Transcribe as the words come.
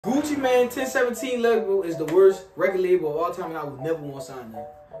man, 1017 label is the worst record label of all time, and I would never want to sign them.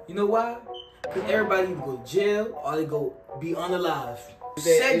 You know why? Because everybody either go to jail or they go be unalive.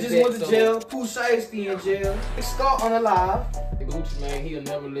 Seth just went to jail. Pooh Shiesty in jail. Scott unalive. Gucci, man, he'll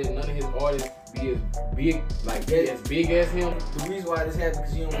never let none of his artists be as big, like as big as him. The reason why this happened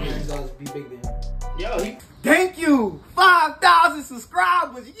because you don't want his artists to be big than him. Yo, he. Thank you! 5,000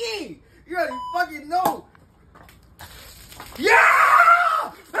 subscribers! Yeah! You already fucking know! Yeah!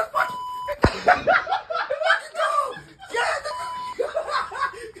 Let's fucking go! Yeah!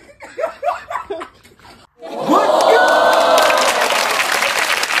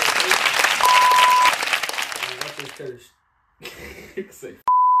 Say,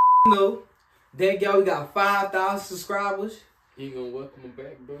 no, that girl, we got 5,000 subscribers. You ain't gonna welcome him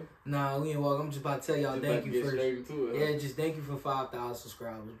back, bro? Nah, we ain't welcome. I'm just about to tell y'all thank you first. Yeah, just thank you for 5,000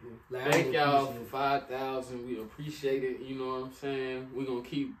 subscribers, bro. Like, thank y'all for 5,000. We appreciate it. You know what I'm saying? We gonna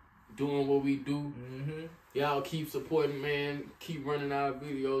keep doing what we do. Y'all keep supporting, man. Keep running our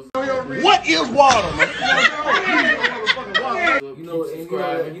videos. What is water, man? You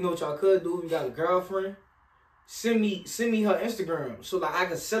know what y'all could do? You got a girlfriend? Send me her Instagram so like I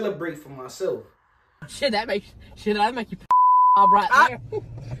can celebrate for myself. Shit, that make you right there.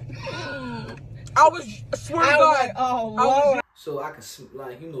 I was swear to God. Oh Lord. So I can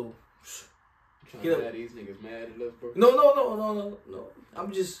like Get up. These niggas mad at us, bro. No.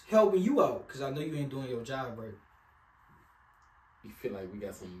 I'm just helping you out because I know you ain't doing your job right. You feel like we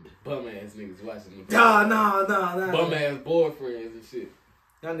got some bum ass niggas watching the Nah. Bum ass boyfriends and shit.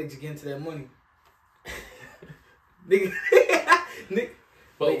 Y'all niggas get into that money. Nigga.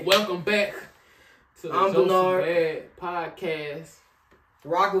 But welcome back to the I'm Bernard Bad podcast.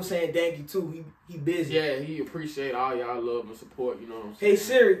 Rocco saying thank you too. He busy. Yeah, he appreciate all y'all love and support. You know what I'm saying? Hey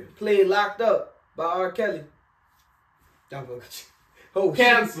Siri, play Locked Up by R. Kelly. Oh,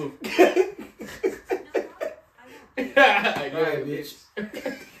 cancel. Alright, bitch.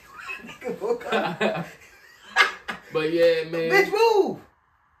 But yeah, man. Bitch, move.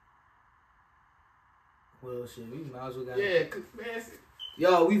 Well, shit, we might as well got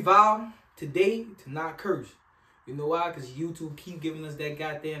Yo, we vow today to not curse. You know why? Because YouTube keep giving us that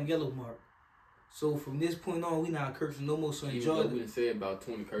goddamn yellow mark. So from this point on, we not cursing no more. So enjoy it. We done said about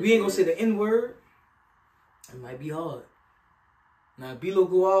 20 curses. We ain't gonna say the N word. It might be hard. Now, B-Lo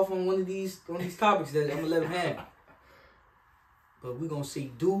go off on one of these topics that I'm gonna let him have. But we gonna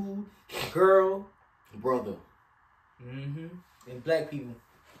say dude, girl, brother, and black people.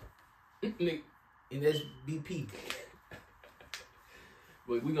 And that's BP.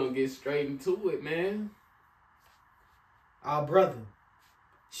 But we gonna get straight into it, man. Our brother,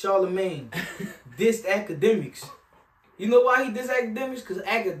 Charlemagne, dissed academics. You know why he dissed academics? Because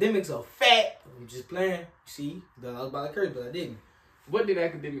academics are fat. I'm just playing. See? I was about to curse, but I didn't. What did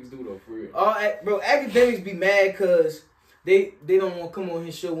academics do, though, for real? Bro, academics be mad because they don't want to come on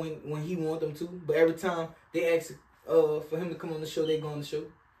his show when he want them to. But every time they ask for him to come on the show, they go on the show.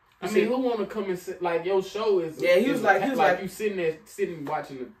 I mean, who want to come and sit, like, your show is... Yeah, he was like you sitting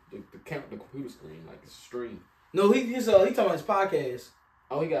watching the computer screen, like it's a stream. No, he talking about his podcast.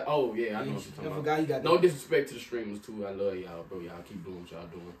 Oh, yeah, I know what you're talking about. I forgot he got no disrespect to the streamers, too. I love y'all, bro. Y'all keep doing what y'all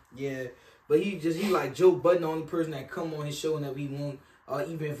doing. Yeah, but he like Joe Budden, the only person that come on his show and that we want, or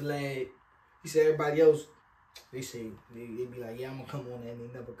even Vlad. He said everybody else, they say, they be like, yeah, I'm going to come on, and they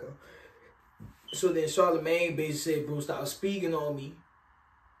never come. So then Charlemagne basically said, bro, stop speaking on me.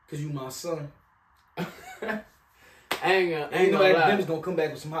 Cause you my son. I ain't gonna lie. Academics gonna come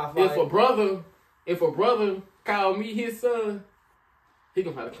back with some high five. If a brother call me his son, he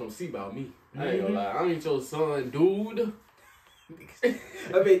gonna have to come see about me. I ain't gonna lie. I ain't your son, dude.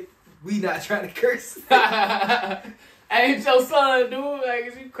 I mean, we not trying to curse. I ain't your son, dude. Like,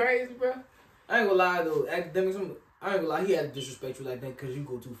 is you crazy, bro? I ain't gonna lie though. Academics, I ain't gonna lie. He had to disrespect you like that because you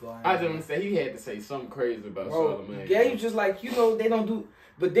go too far. I just want to say he had to say something crazy about Charlemagne. Yeah, he just like, they don't do.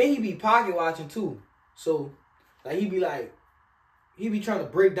 But then he be pocket watching too. So, like, he be trying to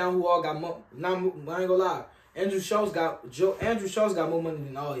break down who all got money. I ain't gonna lie. Andrew Schultz got more money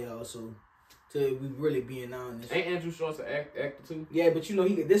than all y'all. So, to be really being honest. Ain't Andrew Schultz an actor too? Yeah, but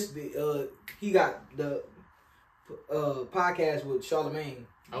he got the podcast with Charlemagne.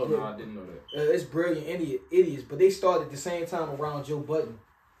 Oh no, I didn't know that. It's Brilliant Idiots, but they started at the same time around Joe Budden.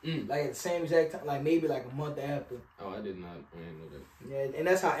 Like at the same exact time, like maybe like a month after. Oh, I didn't know that. Yeah, and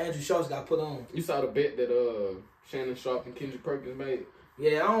that's how Andrew Schultz got put on. You saw the bet that Shannon Sharp and Kendrick Perkins made?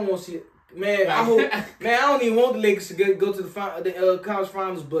 Yeah, I don't want to see it. Man, I don't even want the Lakers to go to the conference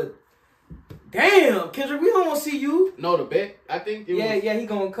finals, but Damn, Kendrick, we don't want to see you. No, the bet. I think it was, Yeah, he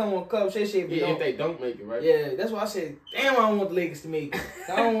gonna come on Club Shay Shay. if they don't make it, right? Yeah, that's why I said, damn, I don't want the Lakers to make it.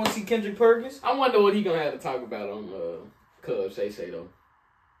 I don't want to see Kendrick Perkins. I wonder what he gonna have to talk about on Club Shay Shay though.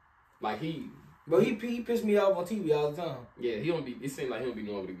 Like But he pissed me off on TV all the time. yeah, he don't be. It seems like he don't be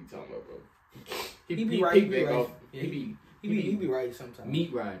knowing what he be talking about, bro. He be right. He be pick right. off. Yeah, He be right sometimes.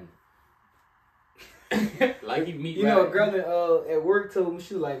 meat riding. Like he meat You riding. know, a girl at work told me,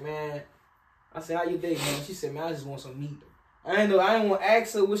 she was like, man, I said, how you day, man? She said, man, I just want some meat. I didn't want to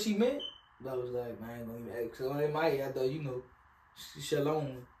ask her what she meant. But I was like, man, I ain't gonna even ask her. In my head, I thought, you know,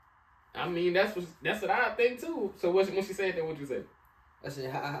 shalom. I mean, that's what I think too. So when she said that, what you say? I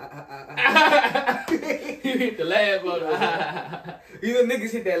said, ha. You hit the laugh button. You know,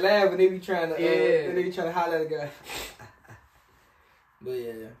 niggas hit that laugh when they be trying to, Yeah. they be trying to holler at a guy. But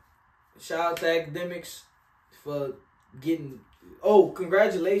yeah, shout out to Academics for getting. Oh,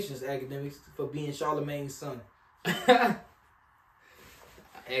 congratulations, Academics, for being Charlamagne's son.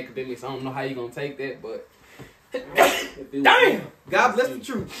 Academics, I don't know how you gonna take that, but Damn! God bless the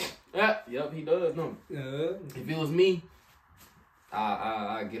truth. Yep, he does. No, if it was me,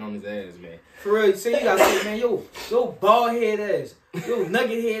 I get on his ass, man. For real, so you gotta say, man, yo, bald head ass, yo,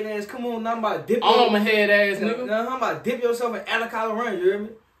 nugget head ass, come on, now I'm about to dip Armor head ass nigga, Now I'm about to dip yourself in anaconda run, you hear me?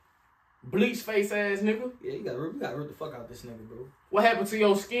 bleach face ass nigga. Yeah, you gotta rip the fuck out this nigga, bro. What happened to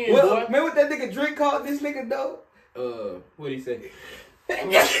your skin, Well, boy? remember what that nigga Drake called this nigga, though? What'd he say?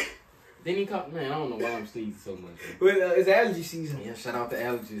 Then he called, man, I don't know why I'm sneezing so much. Well, it's allergy season. Yeah, shout out to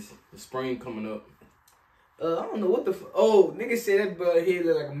allergies. The spring coming up. I don't know what the fuck. Oh, nigga said that brother head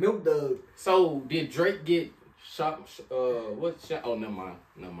look like a milk dog. So, did Drake get shot? What shot? Oh, never mind.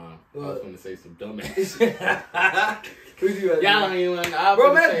 I was gonna say some dumb ass. Y'all don't even.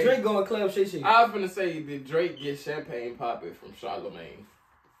 Bro, man, Drake going club shit. I was gonna say, did Drake get champagne popping from Charlamagne?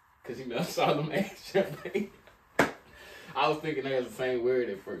 Cause he knows Charlamagne champagne. I was thinking that was the same word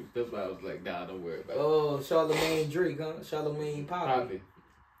at first. That's why I was like, nah, don't worry about it. Oh, Charlamagne Drake, huh? Charlamagne Poppy. Poppy.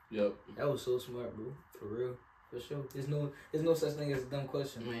 Yep. That was so smart, bro. For real. For sure. There's no such thing as a dumb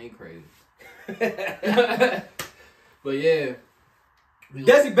question. Man, crazy. But yeah.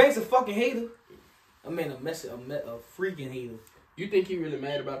 Desi Banks a fucking hater. I mean, a freaking hater. You think he really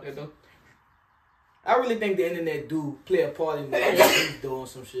mad about that though? I really think the internet do play a part in what doing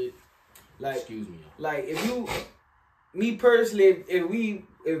some shit. Like, excuse me. Like, if you, me personally,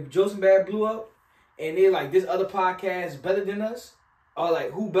 if Joseph Bad blew up, and they're like, this other podcast is better than us, or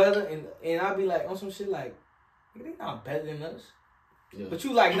like, who better, and I'll be like, on some shit like, they not better than us. Yeah. But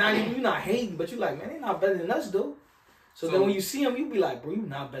you like, you not hating, but you like, man, they not better than us, though. So then when you see them, you be like, bro, you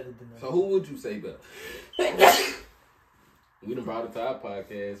not better than us. So who would you say better? We done brought it to our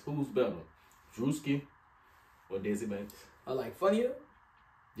podcast. Who's better? Drewski or Desi Banks? I like funnier?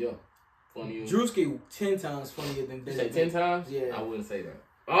 Yeah. Funnier. Drewski 10 times funnier than Desi You say Banks. 10 times? Yeah. I wouldn't say that.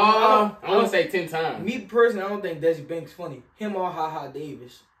 I wouldn't say 10 times. Me personally, I don't think Desi Banks funny. Him or Ha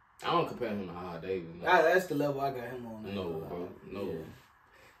Davis. I don't compare him to Ha Davis. No. That's the level I got him on. No, bro. No. Yeah.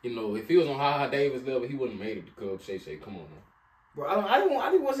 You know, if he was on Ha Davis level, he wouldn't have made it to Club Shay Shay. Come on now. Bro,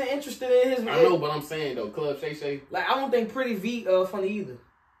 I wasn't interested in his. I know, but I'm saying though, Club Shay Shay. Like, I don't think Pretty V funny either.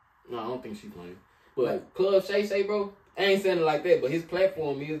 No, I don't think she's funny. But Club Shay Shay, bro, I ain't saying it like that, but his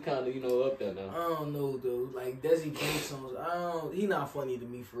platform is kind of, up there now. I don't know though. Like Desi Banks songs, he not funny to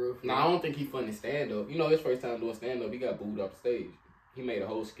me for real. No, I don't think he funny stand up. His first time doing stand up, he got booed off the stage. He made a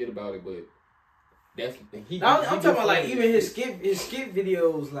whole skit about it, but that's I'm talking about like even his skit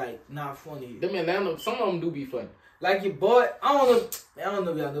videos like not funny. Them Atlanta, some of them do be funny. Like your boy, I don't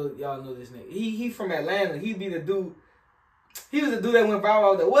know if y'all know this nigga. He from Atlanta. He be the dude. He was the dude that went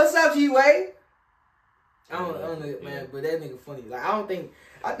viral. Like, what's up, G-Way? I don't know, man, but that nigga funny. Like I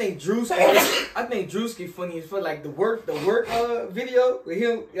think Drewski funny as fuck. Like the work video with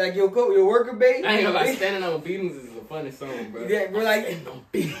him, like your worker babe. I ain't gonna lie, Standing on Beatings is a funny song, bro. Yeah, bro, like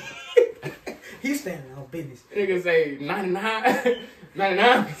he's standing on business. Nigga say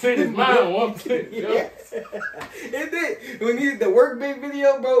 99% is mine, 1%. Yeah. And then when he did the work babe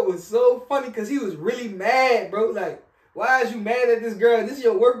video, bro, it was so funny because he was really mad, bro. Like, why is you mad at this girl? This is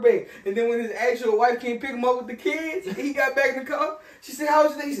your work babe. And then when his actual wife came pick him up with the kids, he got back in the car. She said, "How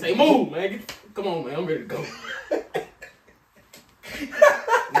was your day?" He said, "Hey, move, man. Come on, man. I'm ready to go."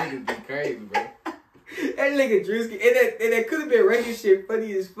 Niggas be crazy, bro. That nigga Drewski, and that could have been regular shit,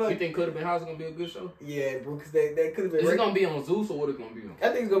 funny as fuck. You think Could Have Been House gonna be a good show? Yeah, bro, because that could have been. Is it gonna be on Zeus or what it gonna be on? I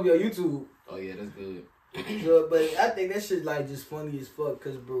think it's gonna be on YouTube. Oh yeah, that's good. But I think that shit like just funny as fuck,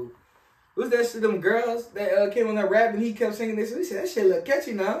 cause bro, what's that shit? Them girls that came on that rap and he kept singing this. He said that shit look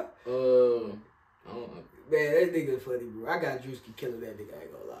catchy now. I don't know. Man, that nigga funny, bro. I got Drewski killing that nigga. I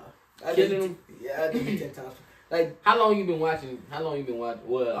ain't gonna lie. killing him. Yeah, I think he 10 times. Like, How long you been watching?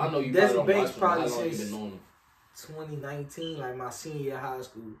 Well, I know you Desmond probably don't Banks watch him. probably How long you since- been knowing him? 2019, like my senior year of high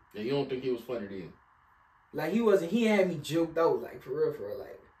school. Yeah, you don't think he was funny then? Like he had me joked out, like for real,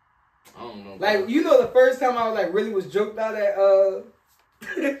 like. I don't know. Like, you know, the first time I was like really was joked out at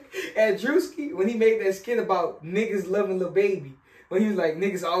at Drewski when he made that skit about niggas loving Lil Baby. When he was like,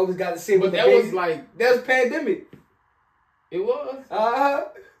 niggas always got to say but what that the was baby. like That was pandemic. it was.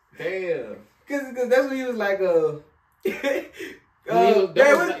 Damn. Cause that's when he was like That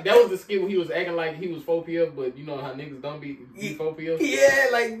was the skit where he was acting like he was 4PF, but you know how niggas don't be 4PF. Yeah,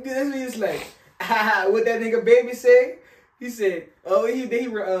 like that's when he was like, what that nigga Baby said. He said, he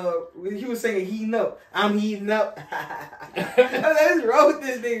was singing heating up. I'm heating up. What's wrong with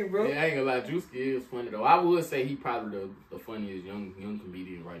this nigga, bro? Yeah, I ain't gonna lie, Drewski is funny though. I would say he probably the funniest young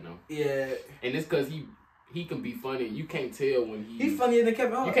comedian right now. Yeah, and it's cause he can be funny. You can't tell when he's funnier than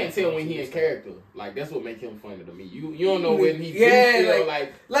Kevin Hart. You can't tell when he in character. Like that's what make him funny to me. You don't know when he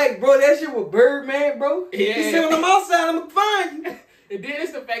like bro, that shit with Birdman, bro. Yeah. He said when I'm outside, I'ma find you. And then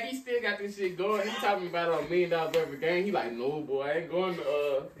it's the fact he still got this shit going. He talking about it on $1 Million every game. He like, no boy, I ain't going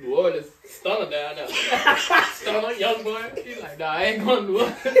to New Orleans. Stunner down there. Stunner, young boy. He like, nah, I ain't going to New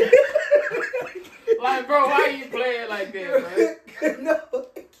Orleans. Like, bro, why you playing like that, bro? No.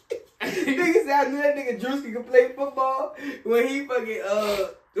 Nigga said I knew that nigga Drewski could play football when he fucking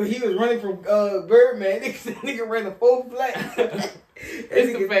when he was running from Birdman. Nigga said nigga ran a 4 flat.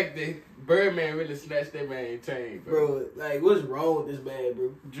 It's the fact that Birdman really snatched that man's chain, bro. Bro, like, what's wrong with this man,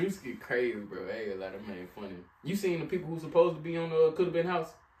 bro? Drewski crazy, bro. Hey, like that man funny. You seen the people who supposed to be on the Could Have Been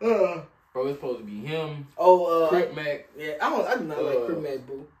House? Bro, it's supposed to be him. Crip Mac. Yeah, I do not like Crip Mac,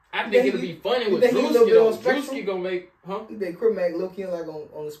 bro. I think it'll be funny with Drewski though. Drewski gonna make, You think Crip Mac low key like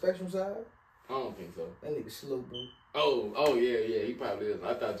on the Spectrum side? I don't think so. That nigga slow, bro. Oh yeah, he probably is.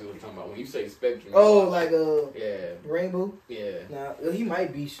 I thought you were talking about when you say Spectrum. Yeah, Rainbow. Yeah. Nah, he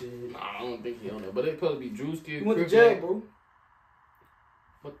might be shit. Nah, I don't think he on there. But it's supposed to be Drewski. He went to jail, bro.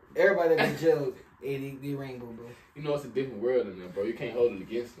 What? Everybody that went to jail, they Rainbow, bro. You know it's a different world in there, bro. You can't hold it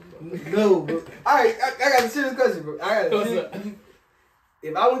against them, bro. No, bro. All right, I got a serious question, bro.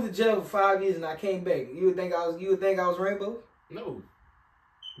 If I went to jail for 5 years and I came back, you would think I was Rainbow? No.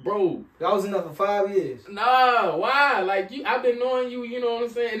 Bro, I was in there for 5 years. Nah, why? Like I've been knowing you. You know what I'm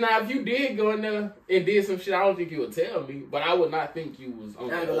saying. Now, if you did go in there and did some shit, I don't think you would tell me. But I would not think you was on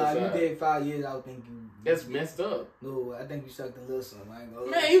the other side. If you did 5 years, I would think you. That's messed up. No, I think you sucked a little something. I ain't gonna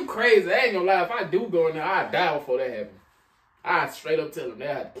lie. Man, you crazy. I ain't gonna lie. If I do go in there, I'd die before that happen. I'd straight up tell them they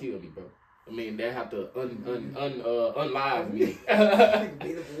have to kill me, bro. I mean, they have to unlive me.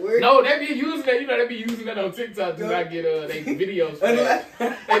 No, they be using that. You know, they be using that on TikTok to not get they videos.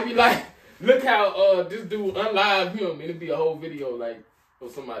 They be like, look how this dude unlive him, and it be a whole video like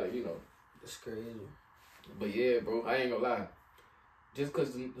of somebody, you know. That's crazy. But yeah, bro, I ain't gonna lie. Just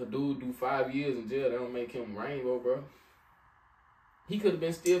cause the dude do 5 years in jail, that don't make him Rainbow, bro. He could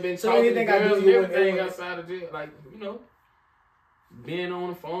have still been talking to girls and everything outside of jail, like you know. Being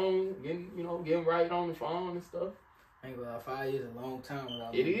on the phone, getting right on the phone and stuff. I ain't gonna lie, 5 years is a long time.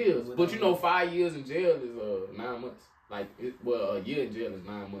 It is, but you know, 5 years in jail is 9 months. Like, a year in jail is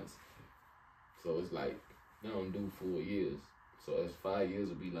 9 months. So it's like they don't do full years. So as 5 years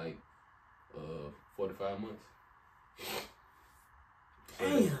would be like 45 months. So,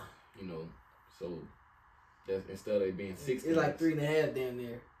 damn. You know, so that's instead of it being 60. It's like 3.5 damn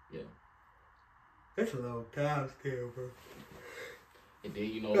near. Yeah. That's a long time still, bro. And then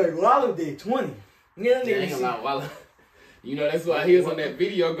you know, like Waller did 20. Yeah, I ain't gonna lie, Waller. You know that's why he was on that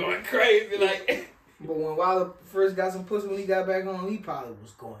video going crazy, like. But when Waller first got some pussy when he got back on, he probably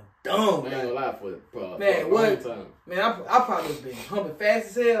was going dumb. I ain't gonna lie for it, bro. Man, for a what? long time. Man, I probably been humping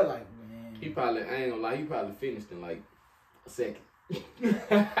fast as hell. Like, man. I ain't gonna lie, he probably finished in like a second.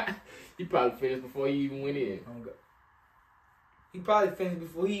 He probably finished before he even went in. He probably finished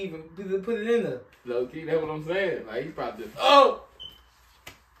before he even put it in there. Low key, that's what I'm saying. Like, he probably just, oh!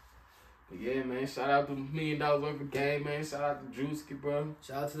 But yeah, man, shout out to $1 Million worth of game, man. Shout out to Drewski, bro.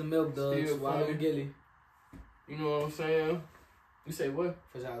 Shout out to the Milk Duds, Waller and Gilly. You know what I'm saying? You say what?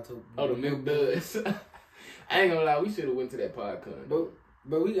 For shout out to the Milk Duds. I ain't gonna lie, we should have went to that podcast. But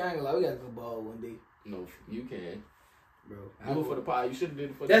we ain't gonna lie, we gotta go ball one day. No, you can. Bro. Do it for the pod. You should have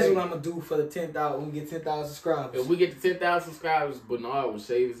did it for the That's what I'm gonna do for the 10,000 when we get 10,000 subscribers. If we get to 10,000 subscribers, Bernard will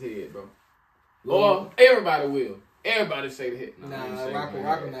shave his head, bro. Or everybody will. Everybody shave his head.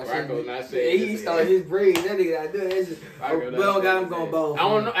 Rocco not shaving. He started his braids. That nigga not doing that shit. We don't got him going bald. I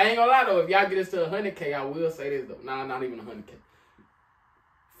don't know. I ain't gonna lie though. If y'all get us to 100K, I will say this though. Nah, not even 100K.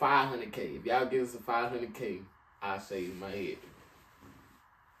 500K. If y'all get us to 500K, I'll shave my head.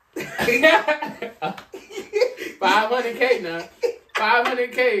 500K now.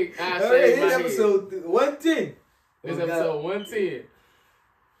 500K. I say this episode 110. This episode 110.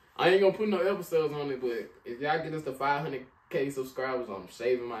 I ain't gonna put no episodes on it, but if y'all get us to 500K subscribers, I'm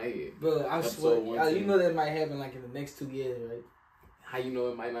shaving my head. Bro, I swear, you know that might happen like in the next 2 years, right? How you know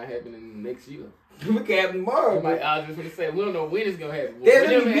it might not happen in the next year? It can happen tomorrow. I was just gonna say, we don't know when it's gonna happen.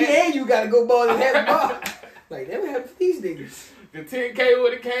 Damn, me and you gotta go ball and have tomorrow. Like, that would happen to these niggas. The 10K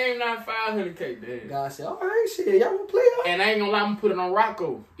would have came, not 500K. Damn. God said, all right, shit, y'all wanna play out? And I ain't gonna lie, I'm gonna put it on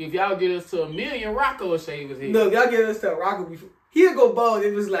Rocco. If y'all get us to 1 million, Rocco will shave his head. No, if y'all get us to Rocco before, he'll go bald.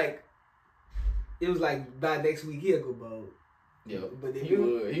 It was like by next week he'll go bald. Yeah, but he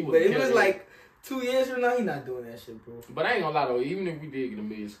would. But it was like 2 years from now, he not doing that shit, bro. But I ain't gonna lie though, even if we did get 1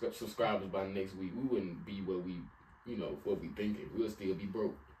 million subscribers by next week, we wouldn't be what we, what we thinking. We'll still be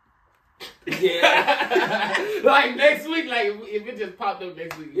broke. Yeah. Like next week, like if it just popped up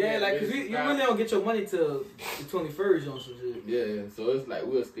next week. Yeah, like cause you really don't get your money till the 21st on some shit. Yeah, so it's like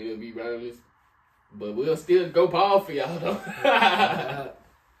we'll still be around this, but we'll still go ball for y'all though.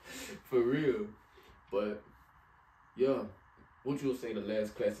 For real. But yeah, what you would say the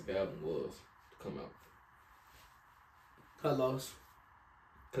last classic album was to come out? Her Loss.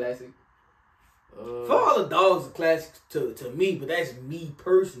 Classic. For all the dogs, are classics to me, but that's me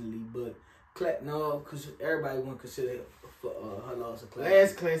personally. But no, because everybody won't consider Her Loss a classic.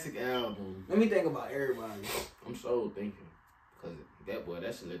 Last classic album. Let me think about everybody. I'm so thinking, because that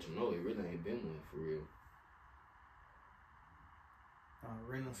should let you know it really ain't been one for real.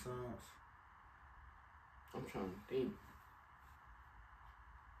 Renaissance. I'm trying to think.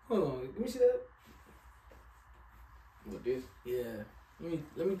 Hold on, let me see that. What this? Yeah.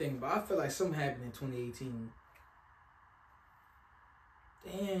 Let me think about it. I feel like something happened in 2018.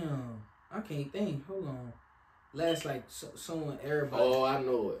 Damn. I can't think. Hold on. Last like someone everybody. Oh, I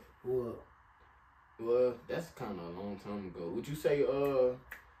know it. What? Well, that's kind of a long time ago. Would you say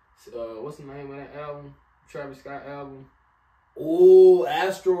what's the name of that album? Travis Scott album? Oh,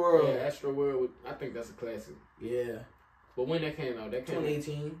 Astroworld. Yeah, Astroworld. I think that's a classic. Yeah. But when that came out,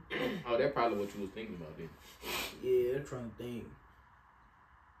 2018. Oh, that's probably what you was thinking about then. Yeah, I'm trying to think.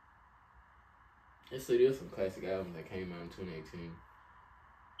 Let's see, there's some classic albums that came out in 2018.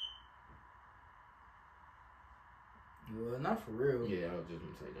 Well, not for real. Yeah, I was just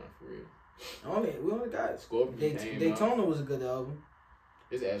gonna say not for real. We only got Scorpion. Daytona was a good album.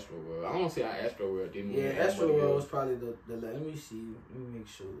 It's Astroworld. I don't see how Astroworld didn't. Yeah, Astroworld was probably the. Let me see. Let me make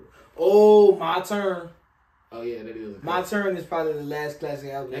sure. Oh, My Turn. Oh yeah, that is. My Turn is probably the last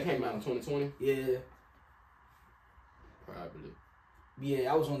classic album. That came out in 2020. Yeah. Probably.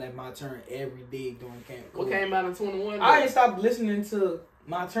 Yeah, I was on that My Turn every day during camp. What came out in 21? I didn't stop listening to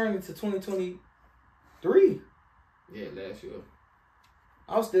My Turn until 2023. Yeah, last year.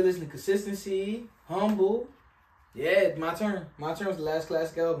 I was still listening to Consistency, Humble. Yeah, My Turn. My Turn was the last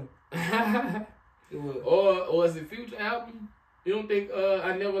classic album. It was. Or was it Future album? You don't think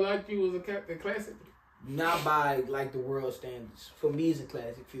I Never Liked You was a classic? Not by like the world standards. For me, it's a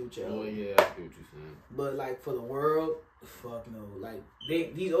classic Future album. Oh yeah, I see what you're saying. But like for the world, fuck no. Like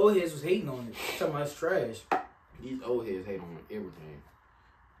these old heads was hating on it. Talking about it's trash. These old heads hate on everything.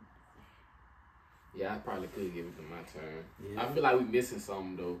 Yeah, I probably could give it to My Turn. Yeah. I feel like we missing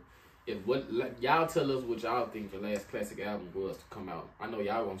something though. If y'all tell us what y'all think the last classic album was to come out. I know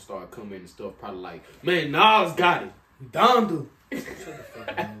y'all gonna start coming and stuff probably like, man, Nas got it. Donda.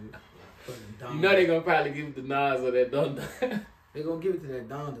 You know they gonna probably give it to Nas or that Donda. They gonna give it to that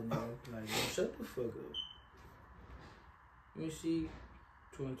Donda, man. Like, shut the fuck up. Let me see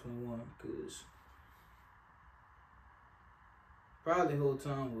 2021, cause probably the whole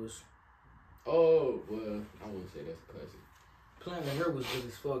time was. Oh, well, I wouldn't say that's a classic. Planet Her was good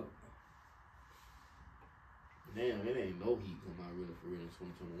as fuck. Damn, it ain't no heat come out really for real in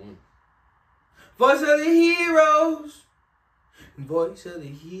 2021. Voice of the Heroes. Voice of the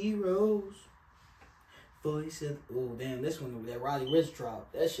Heroes. Voice of... Oh, damn, this one, that Roddy Ricch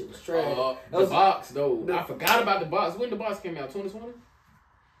drop. That shit was trash. The Box, though. I forgot about The Box. When The Box came out? 2020?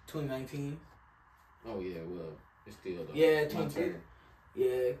 2019. Oh, yeah, well, it's still... Yeah, 2020.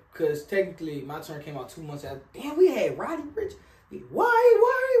 Yeah, because technically, My Turn came out 2 months after. Damn, we had Roddy Ricch. Why?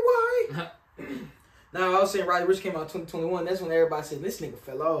 Now, I was saying Roddy Ricch came out 2021. That's when everybody said, this nigga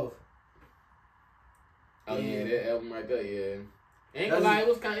fell off. Oh, yeah, that album right there, yeah. Ain't gonna lie,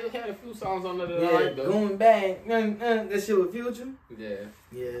 it had a few songs on there that I like, though. Going Back. That shit with Future. Yeah.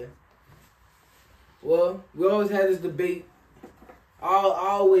 Yeah. Well, we always had this debate. I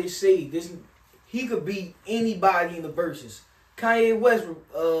always say this: he could beat anybody in the verses. Kanye West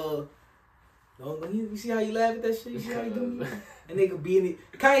You see how you laugh at that shit? You see how you do me? And they could be in it.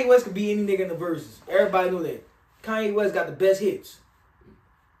 Kanye West could be any nigga in the verses. Everybody know that. Kanye West got the best hits.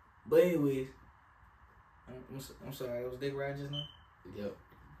 But anyways, I'm sorry, I was dick riding just now. Yep.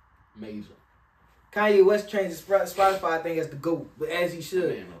 Major. Kanye West changed his Spotify thing as the GOAT, but as he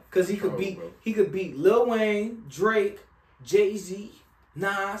should, because he could beat Lil Wayne, Drake, Jay-Z,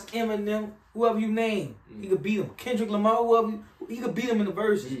 Nas, Eminem, whoever you name. He could beat him. Kendrick Lamar, whoever. He could beat him in the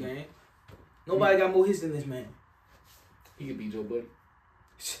verses, man. Nobody got more hits than this man. He could beat Joe Budden.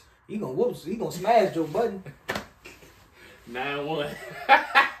 He gonna smash Joe Budden. 9-1.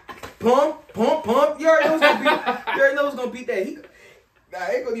 Pump. You already know it's gonna beat that. It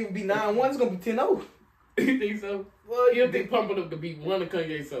ain't gonna even be 9-1. It's gonna be 10-0. You think so? Well, you don't think Pump It Up could beat one of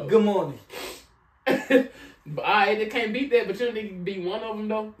Kanye's songs? Good morning. But they can't beat that. But you don't think he can beat one of them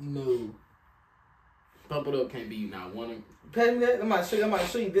though? No. Pump It Up can't beat not one of them. Pass me that. I'm about to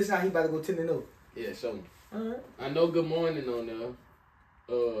show you this how he about to go 10-0. Yeah, show me. Alright. I know Good Morning on there.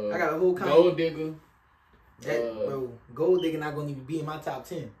 I got a whole kind Gold Digger. bro, Gold Digger not gonna even be in my top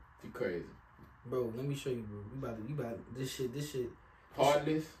 10. You crazy. Bro, let me show you, bro. You about this shit.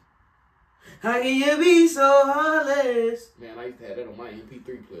 Heartless. How can you be so heartless? Man, I used to have that on my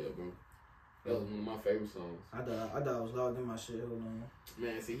MP3 player, bro. That was one of my favorite songs. I thought I was logged in my shit. Hold on.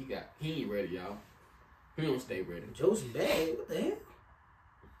 Man, see, he ain't ready, y'all. He don't stay ready. Josie bad. What the hell?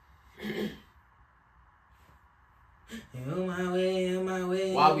 On my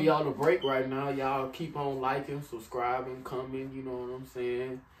way. While we on the break right now, y'all keep on liking, subscribing, commenting, you know what I'm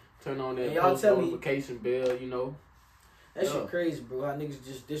saying? Turn on that post notification bell, you know. That shit crazy, bro. How niggas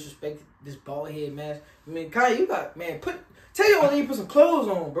just disrespect this bald head mask. I mean, Kanye, you got, man, tell your old lady put some clothes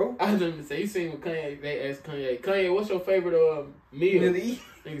on, bro. I was gonna say, you seen what Kanye, they asked Kanye, what's your favorite meal?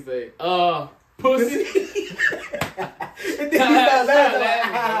 Niggas say, pussy. And then he started laughing.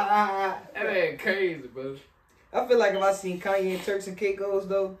 That man crazy, bro. I feel like if I seen Kanye and Turks and Caicos,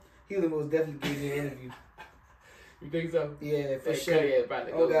 though, he would most definitely give me an interview. You think so? Yeah, for sure. Kanye about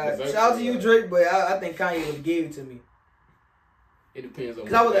to go God. Shout out to you, Drake, but I think Kanye would have gave it to me. It depends on.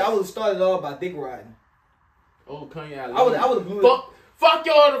 Cause I would have started off by dick riding. Oh, Kanye, I would have blew it. Fuck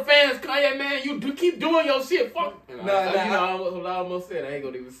y'all the fans, Kanye, man. You keep doing your shit. Fuck. I almost said. I ain't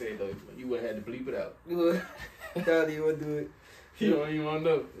gonna even say it though. You would have had to bleep it out. You would. You would do it. You don't even want to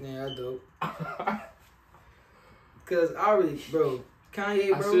know. Yeah, I do. Cause I really, bro, Kanye,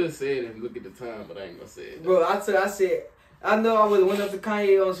 bro. I should have said it and look at the time, but I ain't gonna say it. Bro, I said, I know I would have went up to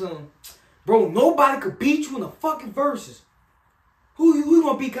Kanye on something. Bro, nobody could beat you in the fucking verses. Who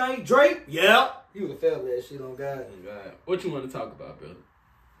gonna beat Kanye? Drake? Yeah. He would have failed that shit on God. Oh, God. What you want to talk about, brother?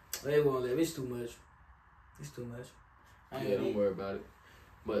 They won't let me. It's too much. It's too much. Yeah, don't worry about it.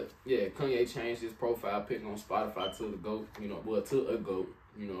 But yeah, Kanye changed his profile pic on Spotify to the GOAT. You know, well, to a GOAT.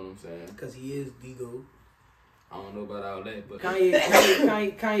 You know what I'm saying? Because he is the GOAT. I don't know about all that, but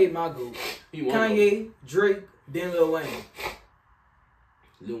Kanye my GOAT. Kanye, Drake, then Lil Wayne.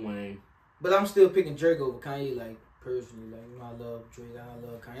 Lil Wayne. But I'm still picking Drake over Kanye, like, personally. Like, you know, I love Drake, I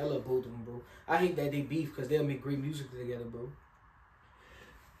love Kanye. I love both of them, bro. I hate that they beef because they'll make great music together, bro.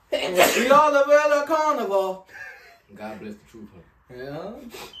 We all love LA Carnival. God bless the truth, huh? Yeah.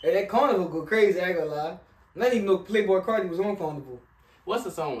 Hey, that Carnival go crazy, I ain't gonna lie. I didn't even know Playboy Cardi was on Carnival. What's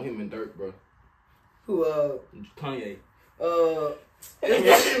the song with him and Dirk, bro? Who, Kanye.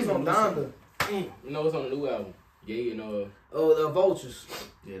 It was on Donda. You know what's on the new album? Yeah, the Vultures.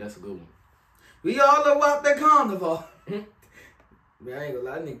 Yeah, that's a good one. We all love out that Carnival. But I ain't gonna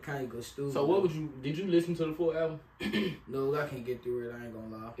lie, that nigga Kanye go stupid. So did you listen to the full album? No, I can't get through it, I ain't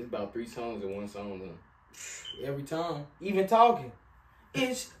gonna lie. It's about 3 songs and 1 song though. Every time. Even talking.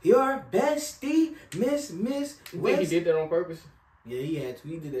 It's your bestie, Miss You think he did that on purpose? Yeah, he had to.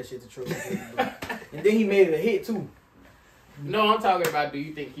 He did that shit to troll everybody. And then he made it a hit too. No, I'm talking about, do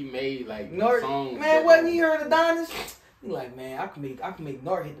you think he made like songs? Man, wasn't he heard Adonis? He like, man, I can make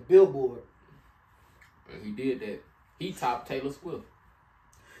Nart hit the Billboard. And he did that. He topped Taylor Swift.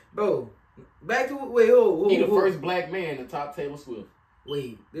 Bro, back to who? He the first black man to top Taylor Swift.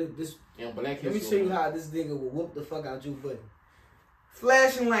 Wait, this. And Black Let me History show you how this nigga will whoop the fuck out Joe Budden.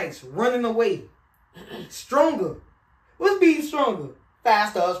 Flashing lights, running away, stronger. What's being stronger?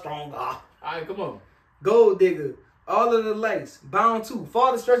 Faster, stronger. All right, come on. Gold Digger, all of the lights, Bound 2,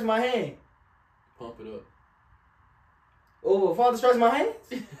 Father Stretch My Hand. Pump It Up. Oh, Father Stretch My Hand?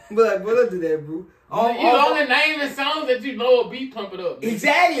 But don't do that, bro. You only naming songs that you know will beat Pump It Up. Man.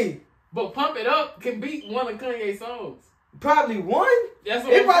 Exactly. But Pump It Up can beat one of Kanye's songs. Probably one. That's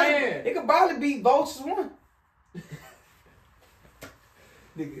what I'm saying. It could probably beat Vultures 1.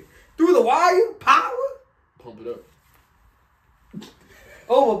 Nigga. Through the Wire, Power. Pump It Up.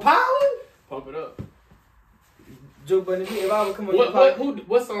 Over Power? Pump It Up. Joe Budden, if I would come on your podcast.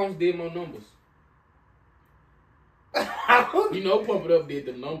 What songs did more numbers? You know Pump It Up did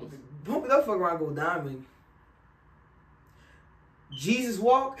the numbers. Pump It Up, fuck around, go diamond. Jesus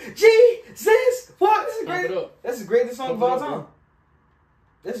Walk. Jesus Walk. This is Pump It great. Up. That's the greatest song Pump of all It Up, time.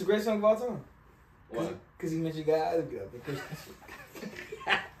 That's the greatest song of all time. Why? Because he mentioned God.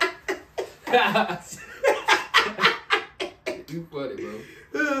 You funny, bro.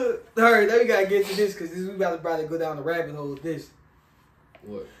 Alright, now we gotta get to this because we about to probably go down the rabbit hole with this.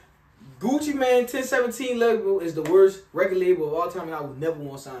 What? Gucci Mane 1017 label is the worst record label of all time, and I would never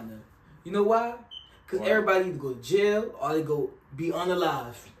want to sign them. You know why? Because everybody either go to jail or they go be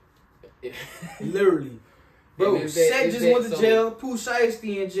unalive. Literally. Bro, Seth just went to jail. Pooh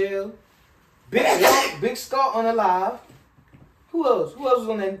Shiesty in jail. Big Scar unalive. Who else? Who else was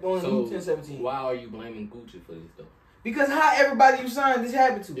on that on 1017? Why are you blaming Gucci for this though? Because how everybody you signed this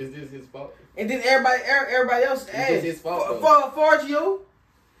happened to? Is this his fault? And then everybody else asked. Is this his fault? Fargio.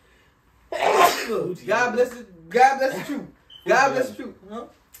 God bless the truth. God bless the truth. Huh?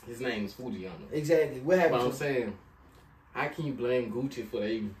 His name is Fujiano. Exactly. What happened? But I'm saying, how can you blame Gucci for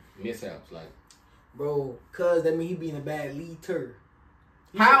their mishaps? Like, bro, cause that mean he being a bad leader.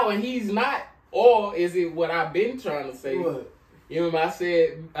 How and he's not? Or is it what I've been trying to say? What? You remember I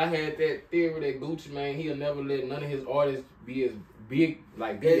said I had that theory that Gucci Mane, he'll never let none of his artists be as big,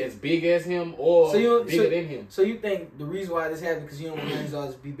 as big as him or bigger than him. So you think the reason why this happened because you don't want his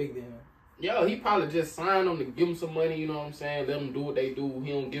artists to be bigger than him? Yo, he probably just signed them to give him some money, you know what I'm saying? Let them do what they do.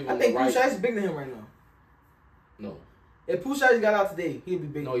 He don't give them I think the right. Pooh Shiesty is bigger than him right now. No. If Pooh Shiesty got out today, he'd be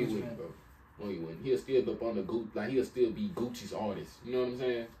bigger No, than he Gucci wouldn't, Mane. bro. No, he wouldn't. He'll still be up on the Gucci, like he'll still be Gucci's artist. You know what I'm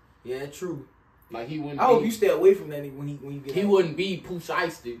saying? Yeah, true. Like he wouldn't. I hope you stay away from that when you get. He out. wouldn't be Pooh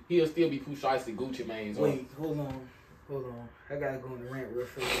Shiesty. He'll still be Pooh Shiesty, Gucci Mane's artist. Wait, hold on. I gotta go on the rant real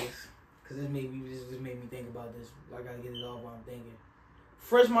fast because this made me think about this. I gotta get it off while I'm thinking.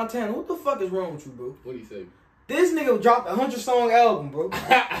 French Montana, what the fuck is wrong with you, bro? What do you say? This nigga dropped a 100-song album, bro.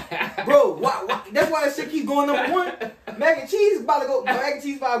 Bro, why? That's why that shit keep going number one. Mac and cheese is about to go. Mac and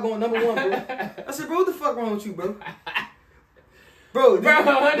cheese about going number one, bro. I said, bro, what the fuck wrong with you, bro? Bro,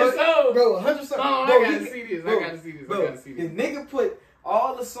 100 songs. Bro, 100 songs. Oh, bro, I gotta see this. I gotta see this. The nigga put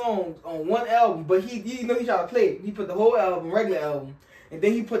all the songs on one album, but you know he tried to play it. He put the whole album, regular album, and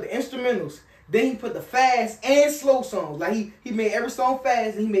then he put the instrumentals. Then he put the fast and slow songs. Like he made every song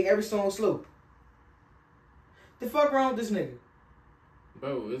fast and he made every song slow. The fuck wrong with this nigga?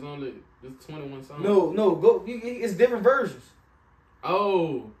 Bro, it's 21 songs. No, go. It's different versions.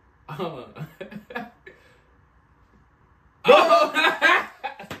 Oh.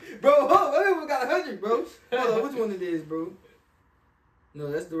 Bro, hold on, we got 100, bro. Hold on, which one it is, bro?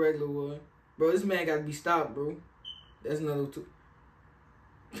 No, that's the regular one. Bro, this man gotta be stopped, bro. That's another two.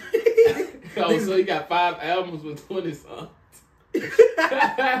 Oh, so he got 5 albums with 20 songs.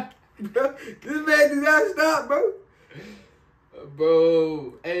 Bro, this man do not stop, bro.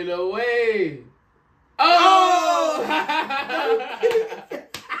 Bro, ain't no way. Oh!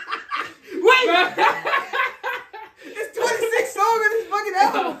 Wait! It's 26 songs in this fucking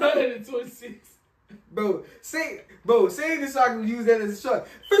album. 126. Bro, say this so I can use that as a shot.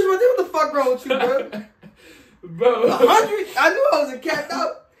 First of all, what the fuck wrong with you, bro? Bro. 100? I knew I was a capped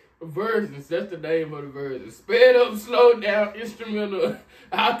out. Versions, that's the name of the version. Sped up, slow down, instrumental,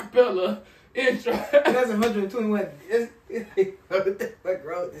 acapella, intro. That's 121. What the fuck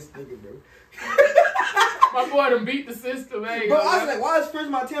wrong with this nigga, bro? My boy done beat the system, man. Bro, I was like, why is French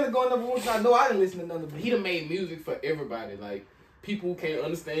Montana going number one? I know I didn't listen to none of them. He done made music for everybody. Like, people who can't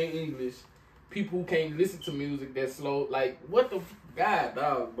understand English, people who can't listen to music that's slow. Like, what the God,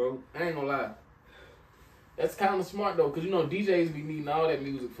 dog, bro. I ain't gonna lie. That's kind of smart, though, because, you know, DJs be needing all that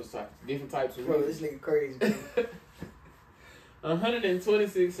music for different types of Bro, music. this nigga crazy, bro.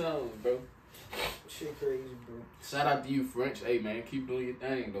 126 songs, bro. Shit crazy, bro. Shout out to you, French. Hey, man, keep doing your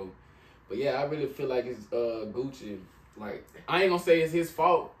thing, though. But, yeah, I really feel like it's Gucci. Like, I ain't gonna say it's his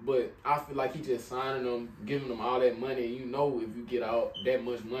fault, but I feel like he just signing them, giving them all that money. And you know if you get out that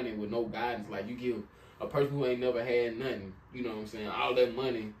much money with no guidance, like you give a person who ain't never had nothing, you know what I'm saying, all that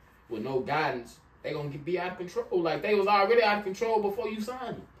money with no guidance, they gonna be out of control. Like, they was already out of control before you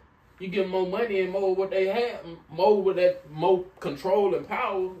signed them. You give them more money and more what they had, more control and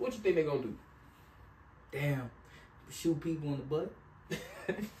power, what you think they gonna do? Damn. Shoot people in the butt?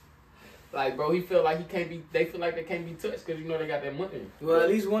 Like, bro, they feel like they can't be touched because, you know, they got that money. Well, at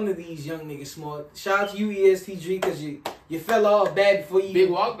least one of these young niggas smart. Shout out to you, ESTG, because you fell off bad before you... Big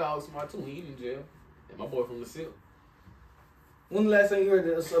Walk Dog smart, too. He ain't in jail. And my boy from the Silk. When the last time you heard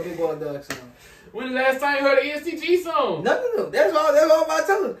a Big Walk Dog song? When the last time you heard an ESTG song? No. That's all I'm about to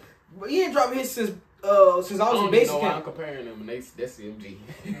tell her. But he ain't dropped hits since I was in basic camp. I'm comparing them, and that's CMG.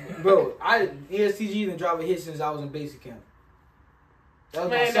 Bro, ESTG didn't drop a hit since I was in basic camp. That was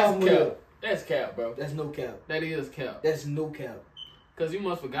my Man, sophomore that's year. cap. That's cap, bro. That's no cap. That is cap. That's no cap. Cause you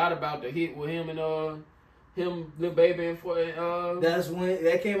must forgot about the hit with him and Lil Baby and for That's when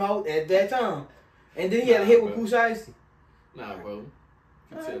that came out at that time. And then he had a hit with Pooh Shiesty. Nah, bro.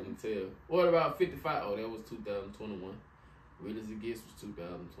 Tell. What about 55? Oh, that was 2021. Real as It Gets was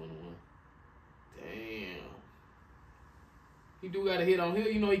 2021. Damn. He do got a hit on here.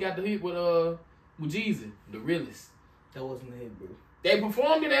 You know he got the hit with Jeezy, The Realest. That wasn't a hit, bro. They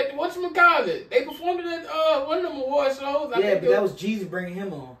performed it at whatchamacallit. They performed it at one of them award shows. Yeah, but that was Jeezy bringing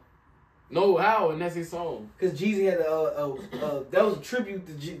him on. No, how? And that's his song. Cause Jeezy had that was a tribute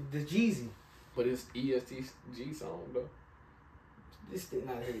to Jeezy. But it's ESTG song though. This thing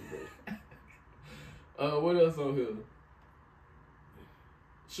not a hit, bro. What else on here?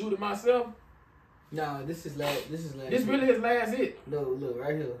 Shoot It Myself. Nah, this is last. This really his last hit. No, look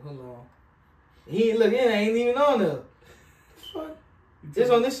right here. Hold on. He ain't even on there. What?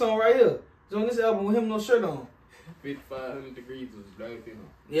 It's on this song right here. It's on this album with him no shirt on. 5500 Degrees was right there.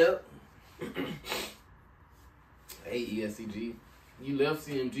 Yep. Hey ESCG, you left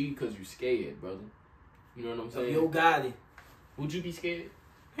CMG because you scared, brother. You know what I'm saying? Yo Gotti. Would you be scared?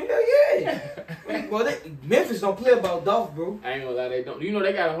 Hell yeah. Well, Memphis don't play about Dolph, bro. I ain't gonna lie, they don't. You know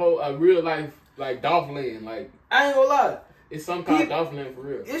they got a real life like Dolph land, like I ain't gonna lie. It's some kind of Dolph land for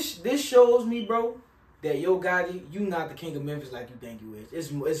real. This shows me, bro, that Yo Gotti, you not the king of Memphis like you think you is. It's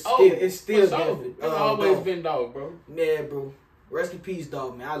still sure. It's always been Dolph, bro. Yeah, bro. Rest in peace,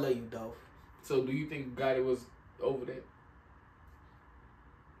 Dolph, man. I love you, Dolph. So do you think Gotti was over that?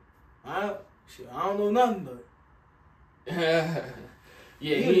 I don't know nothing but.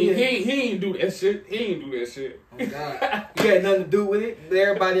 Yeah, he ain't do that shit. He ain't do that shit. Oh God, you had nothing to do with it.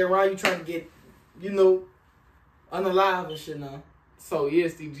 Everybody around you trying to get, unalive and shit now. So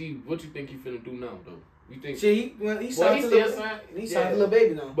ESTG, what you think he finna do now though? You think? Shit, he signed to Lil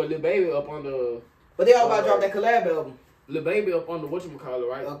Baby now. But Lil Baby up on the. But they all about to drop that collab album. Lil Baby up on the whatchamacallit,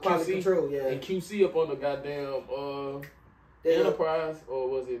 right? Quality Control, yeah. And QC up on the goddamn Enterprise, or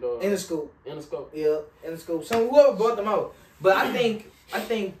was it Interscope? Interscope. Yeah, Interscope. So whoever brought them out. But I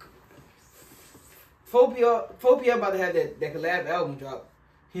think Phobia about to have that collab album drop.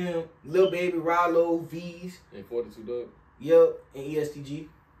 Him, Lil Baby, Rallo, V's. And 42 Dugg. Yep, and ESTG.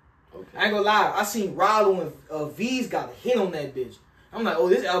 Okay. I ain't gonna lie, I seen Rallo and V's got a hit on that bitch. I'm like, oh,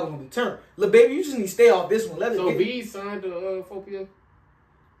 this album gonna be turned. Lil Baby, you just need to stay off this one. So V's signed to Phobia?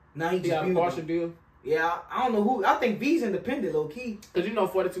 Nah, he got a partial deal. Yeah, I don't know who. I think V's independent, low key. Cause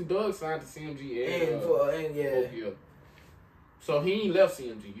 42 Dugg signed to CMG and yeah. Phobia. So he ain't left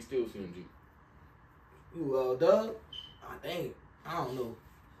CMG. He still CMG. Who, Doug? I think. I don't know.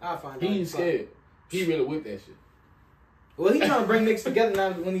 I'll find out. He ain't scared. He really with that shit. Well, he trying to bring niggas together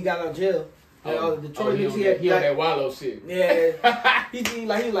now when he got out of jail. The Detroit niggas, he on that Wallow shit. Yeah. he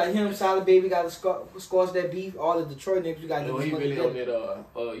like him, Solid Baby got to squash that beef. All the Detroit niggas, we got to he really on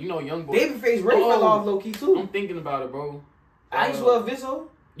that, Young Boy. Babyface Ray fell off low key too. I'm thinking about it, bro. I used to love Vizzo.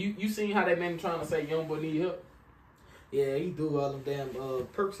 You seen how that man trying to say Young Boy need help? Yeah, he do all them damn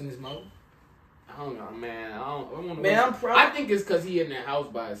perks in his mouth. I don't know, man. I want to. Man, I'm proud. I think it's because he in that house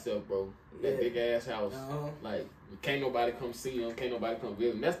by himself, bro. That big ass house. Like, can't nobody come see him. Can't nobody come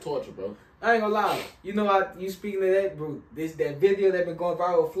visit him. That's torture, bro. I ain't gonna lie. You know, you speaking of that, bro. That video that been going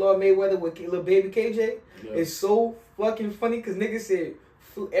viral with Floyd Mayweather with Lil Baby KJ. Yeah. It's so fucking funny because niggas said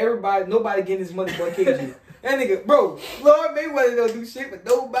nobody getting his money but KJ. That nigga, bro, Floyd Mayweather don't do shit with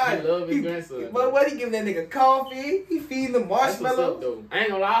nobody. He love his grandson. But what he giving that nigga coffee? He feeding them marshmallows. That's what's up, though. I ain't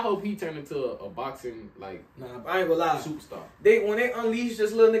gonna lie. I hope he turn into a boxing Nah, I ain't gonna lie. Superstar. When they unleash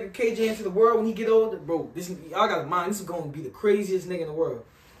this little nigga KJ into the world when he get older, bro, y'all gotta mind. This is gonna be the craziest nigga in the world.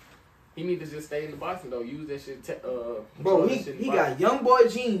 He need to just stay in the boxing though. Use that shit. Bro, he got young boy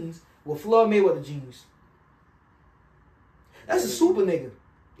jeans with Floyd Mayweather jeans. That's a super nigga.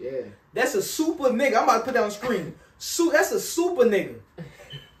 Yeah. That's a super nigga. I'm about to put that on screen. That's a super nigga.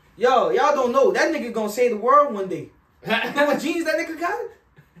 Y'all don't know. That nigga gonna save the world one day. You know what jeans that nigga got?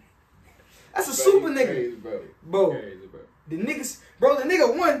 That's a super nigga. Crazy, bro. Crazy, bro. The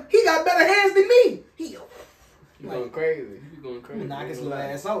nigga won. He got better hands than me. He going crazy. He's going crazy. I'm gonna knock his little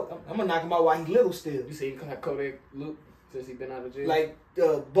ass out. I'm gonna knock him out while he little still. You see how Kodak look since he been out of jail? Like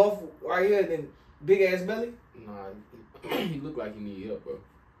buff right here and then big ass belly? Nah, he look like he need help, bro.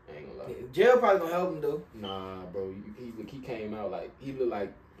 I ain't gonna lie. Yeah, jail probably gonna help him though. Nah, bro. He came out like he look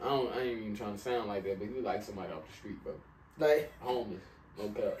like I ain't even trying to sound like that, but he look like somebody off the street, bro. Like homeless. No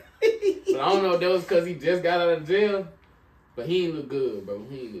cap. But I don't know if that was because he just got out of jail. But But he ain't look good, bro.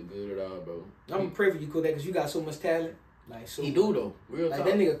 He ain't look good at all, bro. I'm gonna pray for you, Kodak, because you got so much talent. Like, so He do, though. Real like, talk.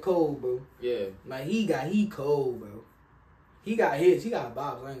 that nigga cold, bro. Yeah. Like, he cold, bro. He got hits. He got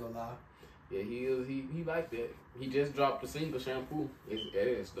bobs, I ain't gonna lie. Yeah, he is. He like that. He just dropped a single shampoo. It's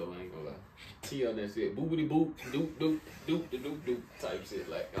ass, though. I ain't gonna lie. He on that shit. Boopity boop, doop, doop, doop, doop, doop, type shit.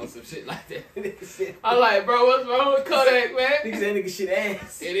 Like, on some shit like that. Nigga said, I'm like, bro, what's wrong with Kodak, man? nigga said nigga shit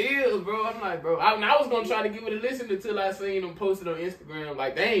ass. It is, bro. I'm like, bro. I was gonna try to give it a listen until I seen them posted on Instagram.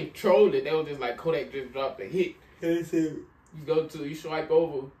 Like, they ain't trolled it. They was just like, Kodak just dropped a hit. They said, You swipe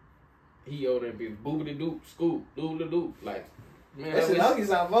over, he on that bitch. Boopity doop, scoop, doodle doop. Like, man, that shit lucky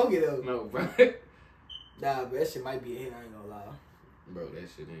sound funky though. no, bro. Nah, but that shit might be a hit, I ain't gonna lie. Bro, that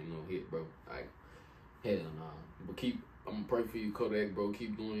shit ain't no hit, bro. Like, hell nah. But I'm gonna pray for you, Kodak, bro.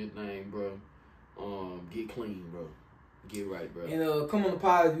 Keep doing your thing, bro. Get clean, bro. Get right, bro. And come on the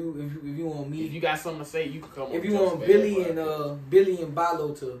pod if you want me. If you got something to say, you can come on. If you want Billy and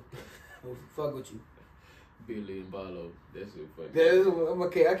Balo to fuck with you. Billy and Balo. That shit funny. I'm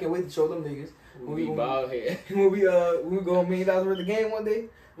okay. I can't wait to show them niggas. When we bald head. When we go $1 million worth of game one day,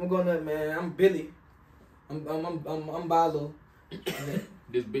 I'm going to, man. I'm Billy. I'm Balo.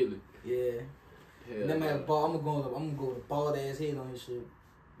 This Billy. Yeah. Hell Them nah. have ball. I'm gonna go with bald ass head on his shit.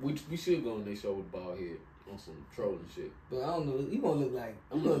 We should go on their show with bald head on some trolling shit. But I don't know. You gonna look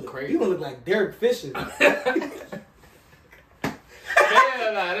like crazy. You gonna look like Derek Fisher.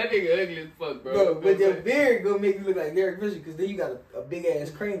 Hell nah, that nigga ugly as fuck, bro. But your beard gonna make you look like Derek Fisher because then you got a big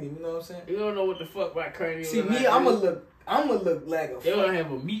ass cranium. You know what I'm saying? You don't know what the fuck my cranium. See look me, like, I'm nigga. gonna look like a. You don't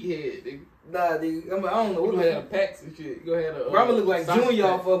have a meathead, nigga. Nah, dude. I don't know. You What gonna have packs and shit. You gonna have a. Bro, I'm gonna look like Junior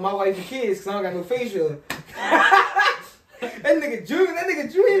off of My Wife and Kids because I don't got no facial. That nigga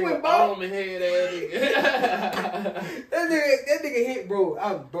Junior went bald. Arm and head ass nigga. That nigga hit, bro.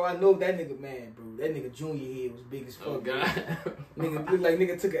 I know that nigga, man, bro. That nigga Junior head was big as fuck. Oh bro. God. Nigga look like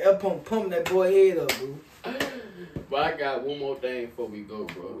nigga took an L pump that boy head up, bro. But I got one more thing before we go,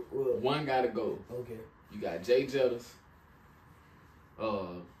 bro. What? One gotta go. Okay. You got Jay Jettas,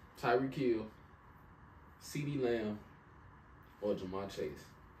 Tyreek Hill, CeeDee Lamb, or Jamar Chase.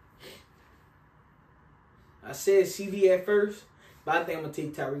 I said CD at first, but I think I'm gonna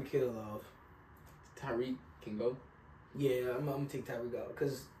take Tyreek Hill off. Tyreek can go Yeah, I'm gonna take Tyreek off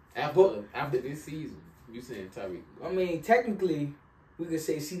because after this season. You saying Tyreek? I mean technically we could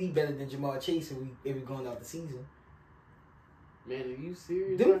say CD better than Jamar Chase if we going out the season. Man, are you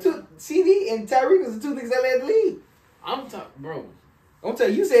serious? Them right two, now? CD and Tyreek was the two niggas that led the league. I'm talking, bro. I'm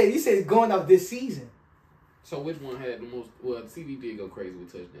telling you, you said going out this season. So which one had the most? Well, CD did go crazy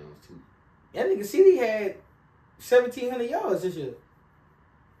with touchdowns too. That nigga CD had 1,700 yards this year.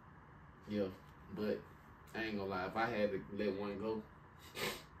 Yeah, but I ain't gonna lie. If I had to let one go,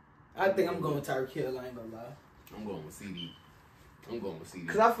 I think I'm going with Tyreek Hill. I ain't gonna lie. I'm going with CD.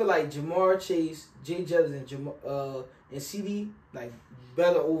 Cause I feel like Jamar Chase, Jay Jettas, and CD like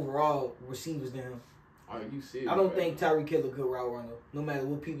better overall receivers than him. Are you serious? I don't think Tyreek Hill a good route runner. No matter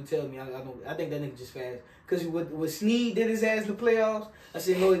what people tell me, I don't. I think that nigga just fast. Cause what Snead did his ass in the playoffs, I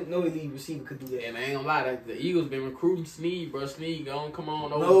said no elite receiver could do that. And I ain't gonna lie, the Eagles been recruiting Snead, bro. Snead, go on, come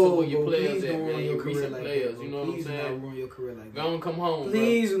on over No, to where your bro, players please at, don't ruin man. your Your career recent like players, that, you bro. know what I'm Please do not saying? ruin your career like that. Go on, come home,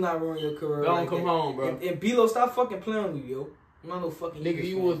 Please do not ruin your career. Go on, like come that. home, bro. And Bilo, stop fucking playing with me, yo. I'm not no fucking Nigga, Eagles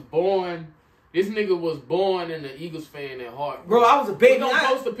you fan. was born. This nigga was born in the Eagles fan at heart. Bro, I was a baby. We gonna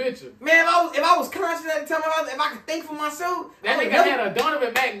post a picture. Man, if I was conscious at the time, if I could think for myself, That I nigga would had a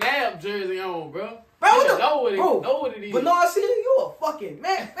Donovan McNabb jersey on, bro. Bro, Nigga know what it is. But no, I see you a fucking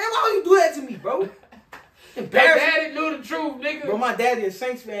man. Man, why would you do that to me, bro? Your Embarrassing. daddy knew the truth, nigga. Bro, my daddy is a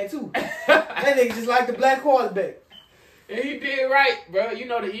Saints fan too. That nigga just like the black quarterback. And he did right, bro. You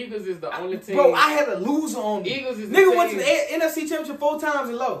know the Eagles is the only team. Bro, I had a loser on me. Eagles is the nigga team. went to the NFC Championship 4 times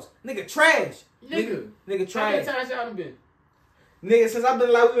and lost. Nigga trash. Nigga How many trash. times y'all done been? Nigga, since I've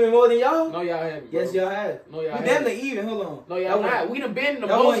been like we been more than y'all. No, y'all haven't, bro. Yes, y'all have. No, y'all We damn haven't. near even. Hold on. No, y'all not. We done been the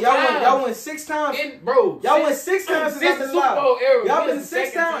Y'all most times. y'all won 6 times. Bro, Y'all went 6 times since I've the been Super Bowl alive. era. Y'all we been the 6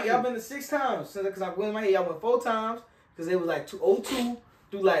 second times. team. Y'all been to 6 times. Because I went my head. Y'all went 4 times. Because it was like 02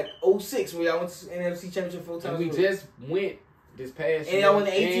 through like 06 where y'all went to NFC Championship 4 times. And we just went this past year. And y'all went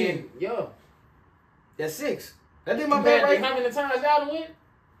to 18. And, yeah. That's 6. That did my You bad had right? How many times y'all done went?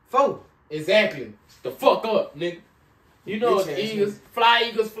 4. Exactly. The fuck up, nigga. You know Bitch the ass Eagles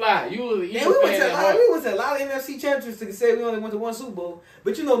fly. You was an Man, Eagles we went fan at heart. to a lot of NFC championships to say we only went to 1 Super Bowl.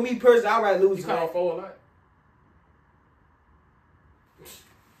 But you know me personally, I'd rather lose. You call 4 a lot?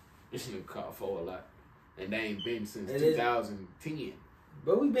 This nigga called 4 a lot. And they ain't been since It is. 2010.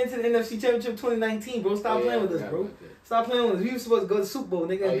 Bro, we been to the NFC Championship 2019, bro. Stop playing with us, bro. Stop playing with us. We were supposed to go to the Super Bowl,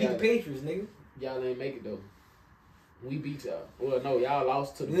 nigga, and beat the Patriots, nigga. Y'all ain't make it, though. We beat y'all. Well, no, y'all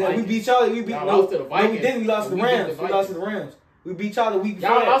lost to the Yeah, Vikings. we beat y'all. We beat Y'all no, lost to the Vikings. No, we didn't. We lost to the We beat Rams. the We lost to the Rams. We beat y'all the week before.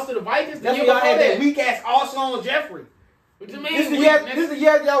 Y'all that. lost to the Vikings the That's year when y'all before had that. that weak ass Alshon Jeffrey. What you mean? This the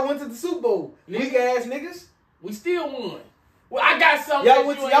year y'all went to the Super Bowl. Weak ass niggas. We still won. Well, I got something. Y'all that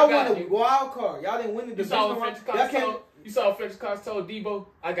went. you ain't Y'all got, won the nigga. wild card. Y'all didn't win the You saw divisional what round. Fletcher Y'all Cox can't. told. You saw what Fletcher Cox told Debo.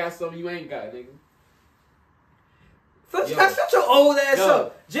 I got something you ain't got, nigga. Shut your old ass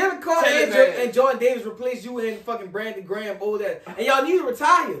up. Jalen Carter Tell his ass. and Jordan Davis replaced you and fucking Brandon Graham old ass. And y'all need to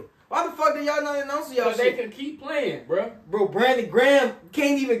retire. Why the fuck did y'all not announce y'all Because they shit? can keep playing, bro. Bro, Brandon Graham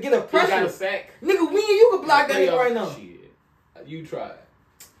can't even get a He got pressure. a sack. Nigga, me and you could block that nigga right now. Shit. You tried.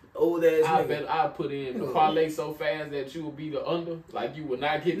 Old ass I nigga. bet I put in the parlay so fast that you would be the under. Like you would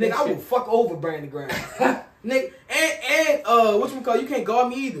not get Nigga, that I shit. will fuck over Brandon Graham. Nigga, and whatchamacallit, you can't guard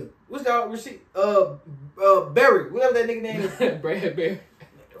me either. What's that receipt? Berry, whatever that nigga name is. Brad Bear.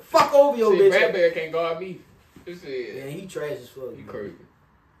 Fuck over your bitch. Brad Bear can't guard me. This is. Man, he trash as fuck. You crazy.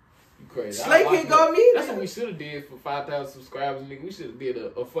 You crazy. Slay can't guard me. That's what we should have did for 5,000 subscribers, nigga. We should have did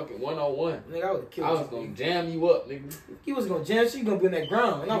a fucking 1-on-1. Nigga, I would have killed I you. was gonna jam you up, nigga. He was gonna jam. She gonna be in that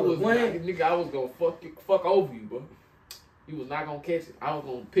ground, and I was one hand. Nigga, I was gonna fuck over you, bro. You was not gonna catch it. I was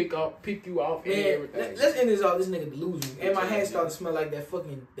gonna pick you off and Man, everything. let's end this off. This nigga delusional. And my hand started to smell like that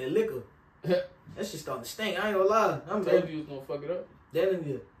fucking liquor. That shit starting to stink. I ain't gonna lie. I'm told bad. you was gonna fuck it up. That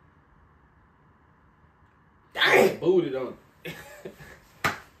nigga. Dang! Booted on it.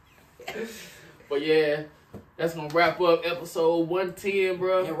 But yeah, that's gonna wrap up episode 110,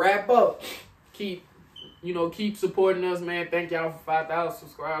 bro. And wrap up. Keep supporting us, man. Thank y'all for 5,000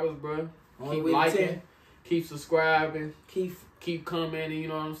 subscribers, bro. Only Keep way to liking, 10. keep subscribing, Keith. keep commenting, you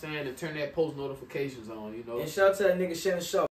know what I'm saying, and turn that post notifications on, you know. And shout out to that nigga Shannon Sharp.